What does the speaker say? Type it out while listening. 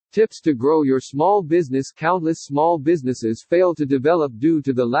Tips to grow your small business. Countless small businesses fail to develop due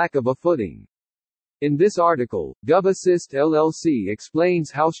to the lack of a footing. In this article, GovAssist LLC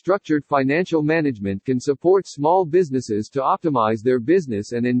explains how structured financial management can support small businesses to optimize their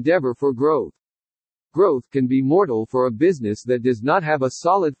business and endeavor for growth. Growth can be mortal for a business that does not have a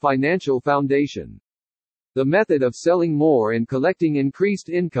solid financial foundation. The method of selling more and collecting increased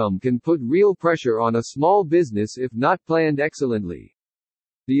income can put real pressure on a small business if not planned excellently.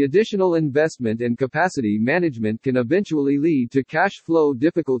 The additional investment and capacity management can eventually lead to cash flow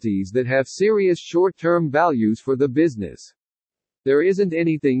difficulties that have serious short-term values for the business. There isn't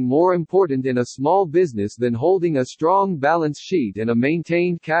anything more important in a small business than holding a strong balance sheet and a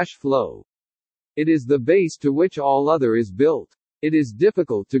maintained cash flow. It is the base to which all other is built. It is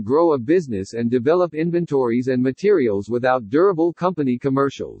difficult to grow a business and develop inventories and materials without durable company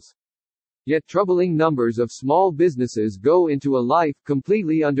commercials. Yet troubling numbers of small businesses go into a life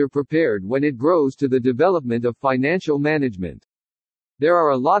completely underprepared when it grows to the development of financial management. There are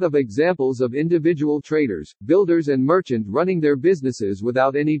a lot of examples of individual traders, builders and merchants running their businesses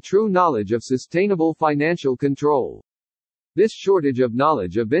without any true knowledge of sustainable financial control. This shortage of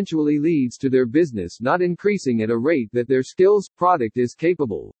knowledge eventually leads to their business not increasing at a rate that their product is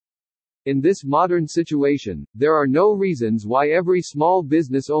capable. In this modern situation, there are no reasons why every small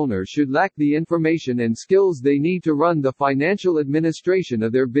business owner should lack the information and skills they need to run the financial administration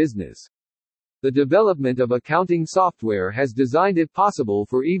of their business. The development of accounting software has designed it possible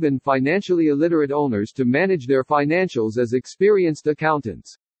for even financially illiterate owners to manage their financials as experienced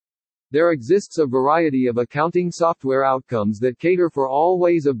accountants. There exists a variety of accounting software outcomes that cater for all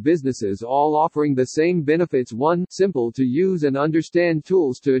ways of businesses, all offering the same benefits. 1. Simple to use and understand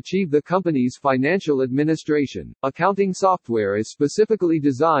tools to achieve the company's financial administration. Accounting software is specifically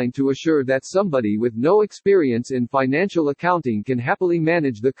designed to assure that somebody with no experience in financial accounting can happily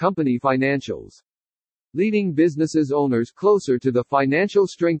manage the company financials. Leading businesses owners closer to the financial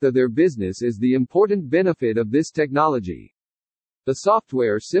strength of their business is the important benefit of this technology. The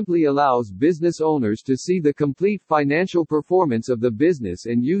software simply allows business owners to see the complete financial performance of the business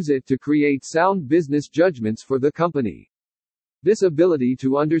and use it to create sound business judgments for the company. This ability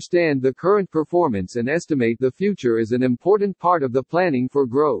to understand the current performance and estimate the future is an important part of the planning for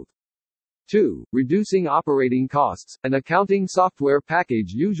growth. 2. Reducing operating costs. An accounting software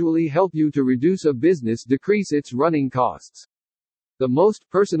package usually help you to reduce a business, decrease its running costs. The most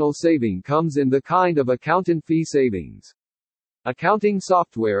personal saving comes in the kind of accountant fee savings. Accounting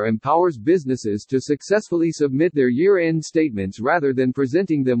software empowers businesses to successfully submit their year-end statements rather than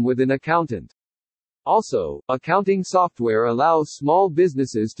presenting them with an accountant. Also, accounting software allows small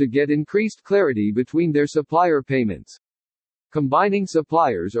businesses to get increased clarity between their supplier payments. Combining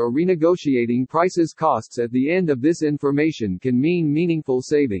suppliers or renegotiating costs at the end of this information can mean meaningful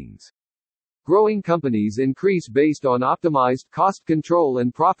savings. Growing companies increase based on optimized cost control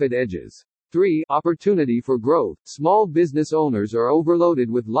and profit edges. 3. Opportunity for growth. Small business owners are overloaded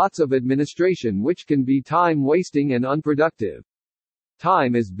with lots of administration which can be time-wasting and unproductive.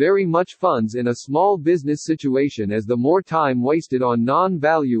 Time is very much funds in a small business situation, as the more time wasted on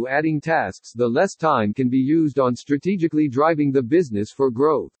non-value-adding tasks, the less time can be used on strategically driving the business for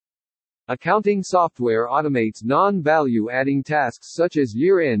growth. Accounting software automates non-value-adding tasks such as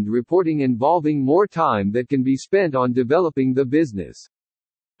year-end reporting, involving more time that can be spent on developing the business.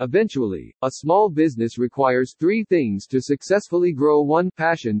 Eventually, a small business requires 3 things to successfully grow. 1.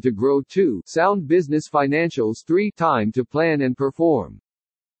 Passion to grow. 2. Sound business financials. 3. Time to plan and perform.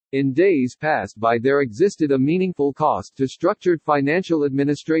 In days past by, there existed a meaningful cost to structured financial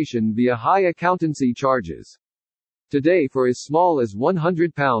administration via high accountancy charges. Today, for as small as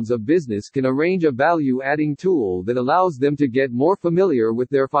 £100, a business can arrange a value-adding tool that allows them to get more familiar with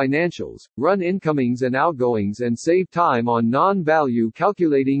their financials, run incomings and outgoings, and save time on non-value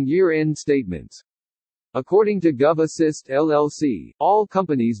calculating year-end statements. According to GovAssist LLC, all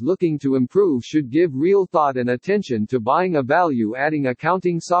companies looking to improve should give real thought and attention to buying a value-adding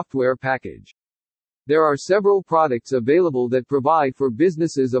accounting software package. There are several products available that provide for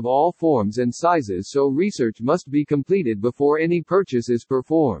businesses of all forms and sizes, so research must be completed before any purchase is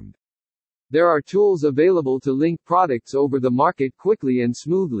performed. There are tools available to link products over the market quickly and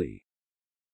smoothly.